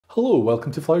Hello,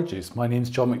 welcome to Flowerjoos. My name's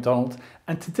John McDonald,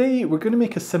 and today we're going to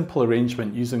make a simple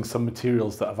arrangement using some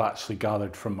materials that I've actually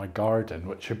gathered from my garden,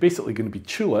 which are basically going to be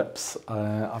tulips.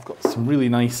 I've got some really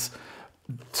nice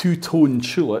two-tone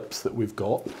tulips that we've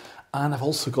got, and I've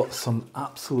also got some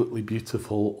absolutely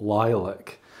beautiful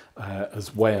lilac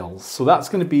as well. So that's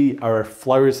going to be our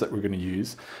flowers that we're going to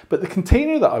use. But the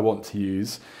container that I want to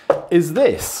use is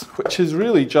this, which is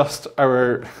really just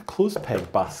our clothes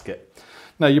peg basket.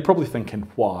 Now you're probably thinking,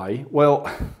 why? Well,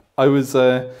 I was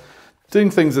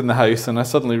doing things in the house and I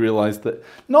suddenly realised that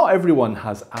not everyone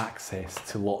has access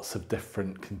to lots of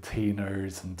different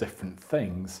containers and different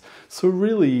things. So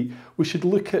really, we should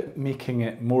look at making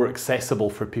it more accessible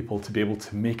for people to be able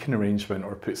to make an arrangement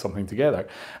or put something together.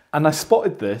 And I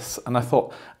spotted this and I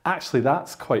thought, actually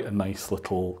that's quite a nice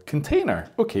little container.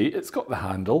 Okay, it's got the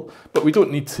handle, but we don't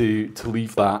need to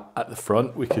leave that at the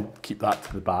front. We could keep that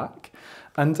to the back.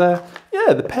 And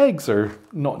yeah, the pegs are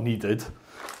not needed.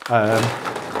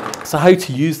 So how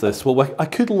to use this? Well, I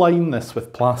could line this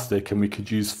with plastic and we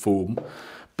could use foam.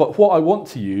 But what I want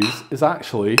to use is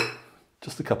actually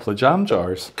just a couple of jam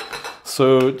jars.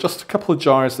 So just a couple of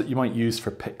jars that you might use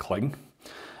for pickling.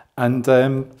 And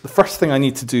the first thing I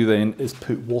need to do then is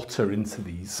put water into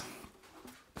these.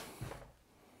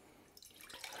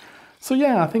 So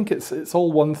yeah, I think it's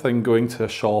all one thing going to a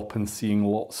shop and seeing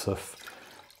lots of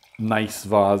nice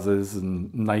vases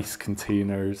and nice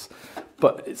containers,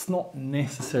 but it's not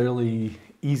necessarily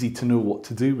easy to know what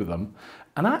to do with them.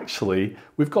 And actually,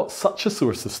 we've got such a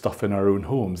source of stuff in our own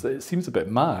homes that it seems a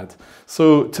bit mad.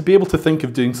 So to be able to think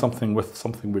of doing something with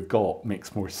something we've got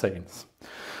makes more sense.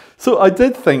 So I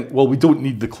did think, well, we don't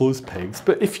need the clothes pegs,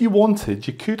 but if you wanted,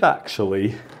 you could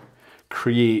actually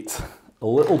create a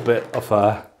little bit of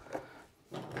a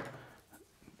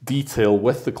detail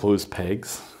with the clothes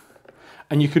pegs.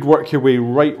 And you could work your way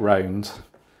right round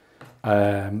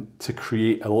to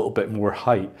create a little bit more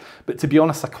height. But to be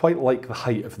honest, I quite like the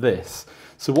height of this.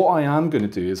 So what I am going to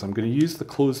do is I'm going to use the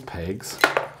clothes pegs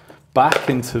back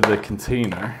into the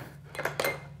container.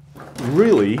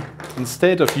 Really,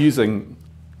 instead of using,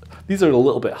 these are a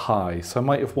little bit high, so I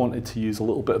might have wanted to use a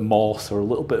little bit of moss or a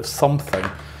little bit of something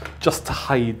just to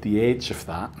hide the edge of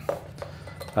that.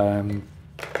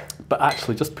 But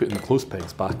actually just putting the clothes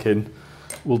pegs back in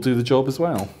will do the job as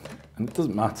well. And it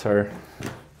doesn't matter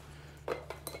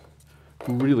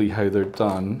really how they're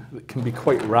done. It can be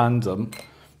quite random.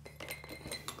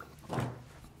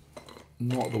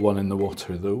 Not the one in the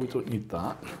water though, we don't need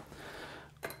that.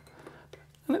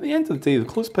 And at the end of the day, the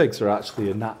clothes pegs are actually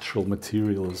a natural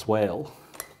material as well.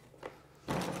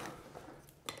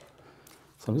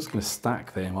 So I'm just going to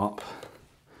stack them up.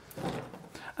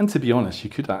 And to be honest, you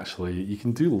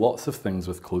can do lots of things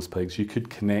with clothes pegs. You could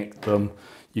connect them,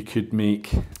 you could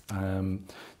make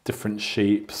different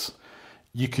shapes,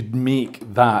 you could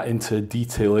make that into a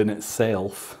detail in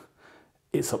itself.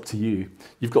 It's up to you.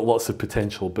 You've got lots of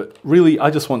potential, but really I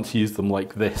just want to use them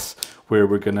like this, where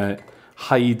we're going to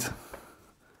hide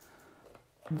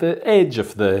the edge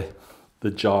of the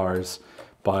jars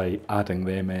by adding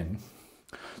them in.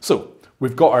 So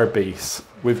we've got our base,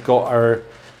 we've got our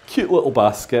cute little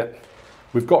basket,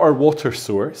 we've got our water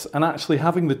source, and actually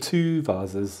having the two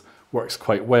vases works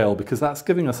quite well because that's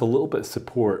giving us a little bit of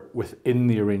support within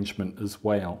the arrangement as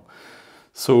well.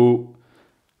 So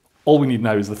all we need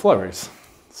now is the flowers.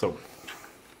 So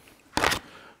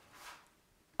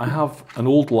I have an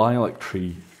old lilac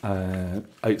tree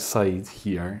outside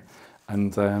here,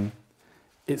 and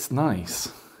it's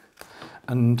nice.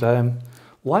 And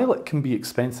lilac can be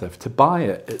expensive. To buy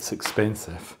it, it's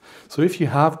expensive. So if you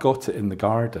have got it in the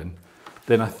garden,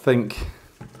 then I think,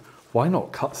 why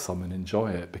not cut some and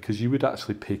enjoy it? Because you would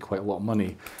actually pay quite a lot of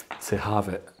money to have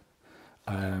it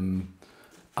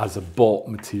as a bought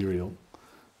material.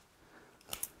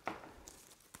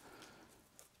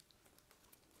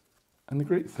 And the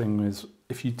great thing is,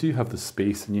 if you do have the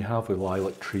space and you have a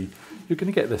lilac tree, you're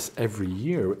going to get this every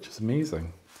year, which is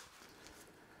amazing.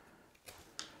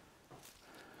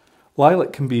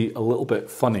 Lilac can be a little bit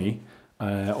funny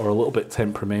or a little bit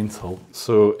temperamental,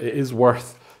 so it is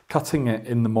worth cutting it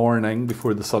in the morning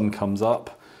before the sun comes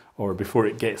up or before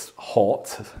it gets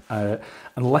hot and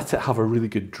let it have a really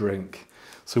good drink.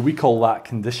 So we call that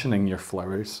conditioning your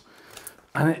flowers.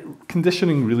 And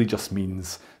conditioning really just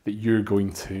means that you're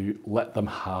going to let them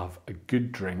have a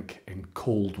good drink in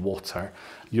cold water.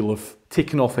 You'll have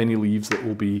taken off any leaves that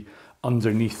will be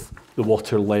underneath the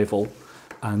water level,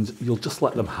 and you'll just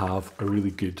let them have a really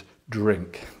good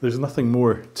drink. There's nothing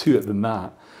more to it than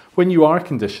that. When you are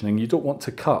conditioning, you don't want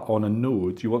to cut on a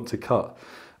node, you want to cut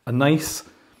a nice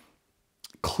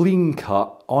clean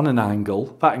cut on an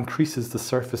angle. That increases the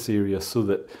surface area so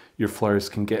that your flowers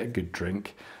can get a good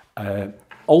drink.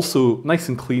 Also nice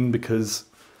and clean because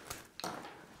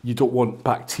you don't want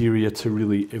bacteria to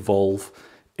really evolve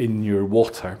in your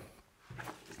water.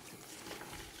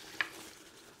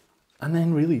 And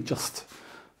then really just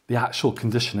the actual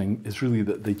conditioning is really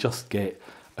that they just get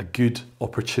a good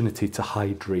opportunity to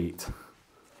hydrate.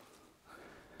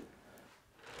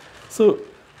 So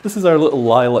this is our little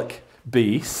lilac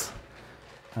base.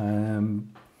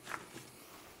 And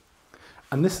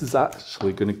this is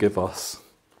actually going to give us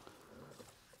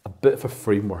a bit of a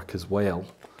framework as well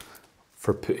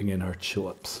for putting in our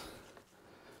tulips.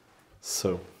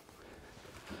 So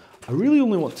I really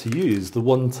only want to use the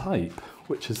one type,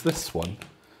 which is this one.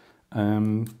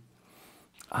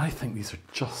 I think these are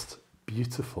just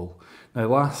beautiful. Now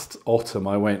last autumn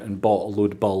I went and bought a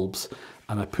load of bulbs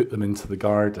and I put them into the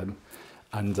garden,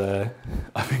 and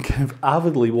I've been kind of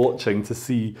avidly watching to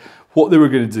see what they were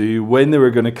going to do, when they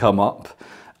were going to come up,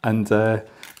 and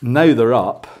now they're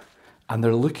up and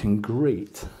they're looking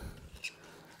great.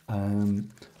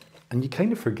 And you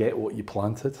kind of forget what you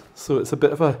planted, so it's a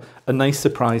bit of a nice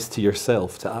surprise to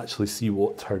yourself to actually see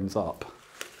what turns up.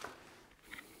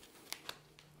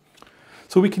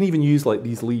 So we can even use like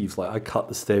these leaves, like I cut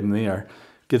the stem there,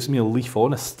 gives me a leaf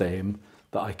on a stem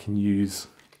that I can use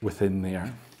within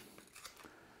there.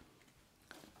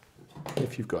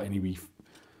 If you've got any wee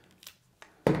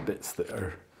bits that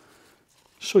are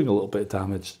showing a little bit of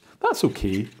damage, that's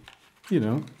okay. You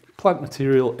know, plant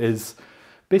material is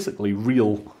basically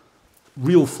real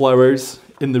flowers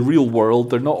in the real world.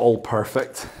 They're not all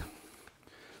perfect.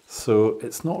 So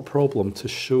it's not a problem to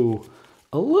show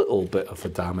a little bit of a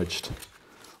damaged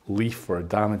leaf or a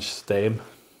damaged stem.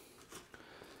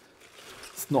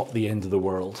 It's not the end of the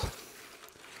world.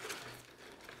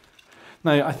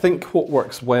 Now, I think what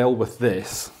works well with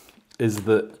this is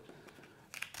that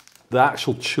the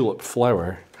actual tulip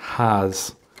flower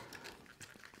has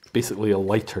basically a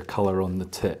lighter colour on the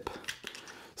tip.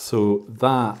 So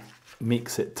that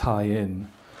makes it tie in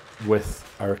with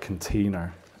our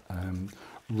container,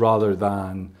 rather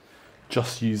than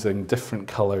just using different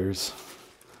colours.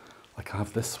 Like I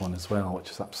have this one as well, which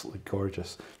is absolutely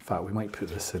gorgeous. In fact, we might put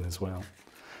this in as well,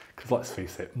 because let's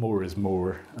face it, more is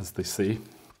more, as they say.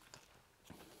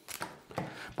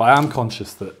 But I am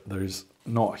conscious that there's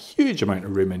not a huge amount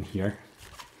of room in here.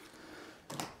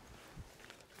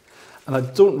 And I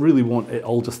don't really want it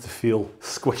all just to feel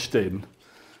squished in.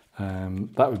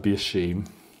 That would be a shame.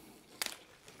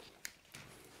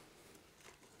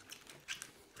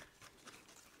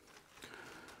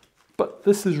 But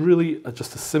this is really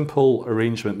just a simple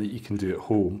arrangement that you can do at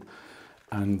home.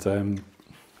 And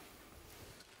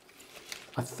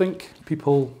I think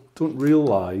people don't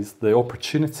realise the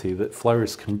opportunity that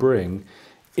flowers can bring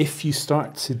if you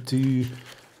start to do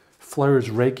flowers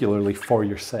regularly for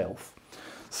yourself.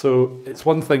 So it's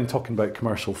one thing talking about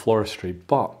commercial floristry,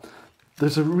 but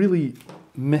there's a really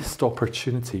missed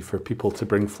opportunity for people to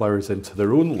bring flowers into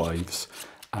their own lives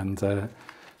and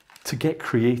to get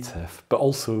creative, but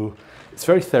also it's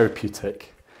very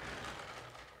therapeutic.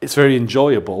 It's very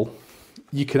enjoyable.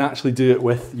 You can actually do it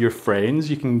with your friends.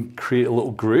 You can create a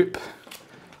little group,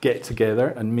 get together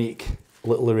and make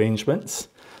little arrangements.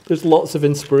 There's lots of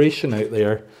inspiration out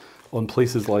there on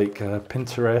places like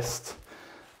Pinterest.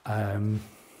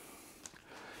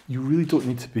 You really don't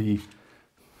need to be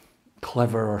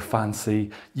clever or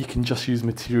fancy. You can just use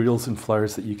materials and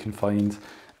flowers that you can find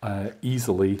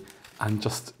easily and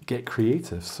just get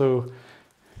creative. So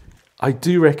I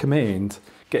do recommend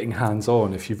getting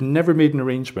hands-on. If you've never made an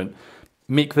arrangement,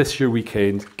 make this your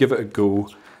weekend, give it a go,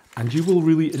 and you will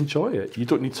really enjoy it. You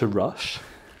don't need to rush.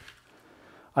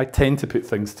 I tend to put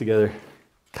things together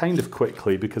kind of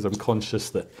quickly because I'm conscious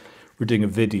that we're doing a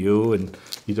video and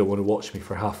you don't want to watch me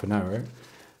for half an hour.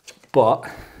 But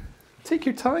take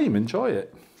your time, enjoy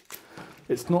it.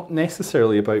 It's not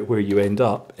necessarily about where you end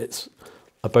up, it's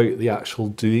about the actual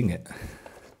doing it.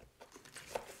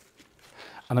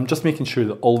 And I'm just making sure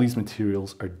that all these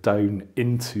materials are down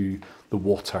into the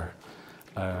water.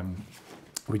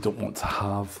 We don't want to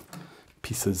have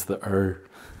pieces that are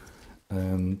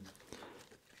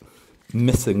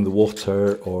missing the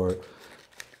water or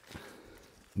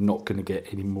not going to get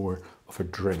any more of a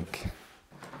drink.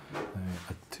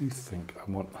 I do think I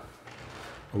want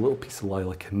a little piece of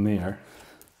lilac in there.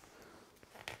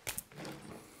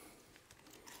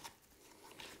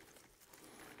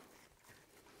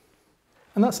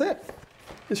 And that's it.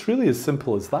 It's really as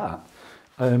simple as that.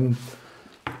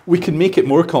 We can make it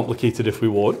more complicated if we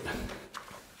want,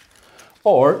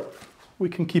 or we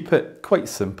can keep it quite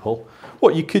simple.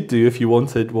 What you could do if you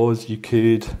wanted was you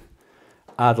could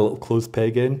add a little clothes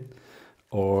peg in,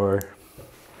 or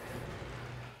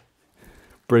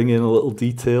bring in a little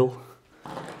detail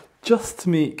just to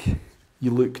make you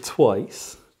look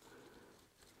twice.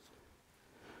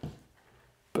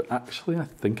 But actually I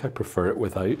think I prefer it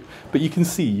without. But you can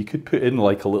see you could put in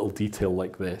like a little detail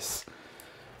like this.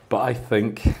 But I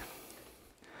think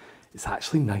it's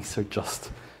actually nicer just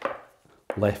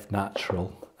left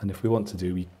natural. And if we want to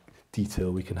do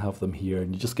detail, we can have them here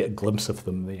and you just get a glimpse of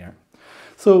them there.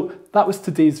 So that was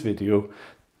today's video,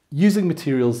 using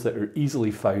materials that are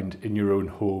easily found in your own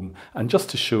home, and just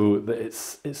to show that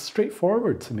it's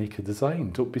straightforward to make a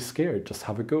design. Don't be scared, just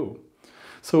have a go.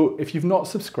 So if you've not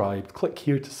subscribed, click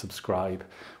here to subscribe.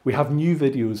 We have new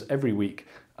videos every week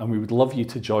and we would love you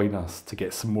to join us to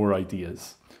get some more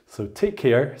ideas. So take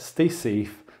care, stay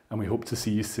safe, and we hope to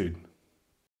see you soon.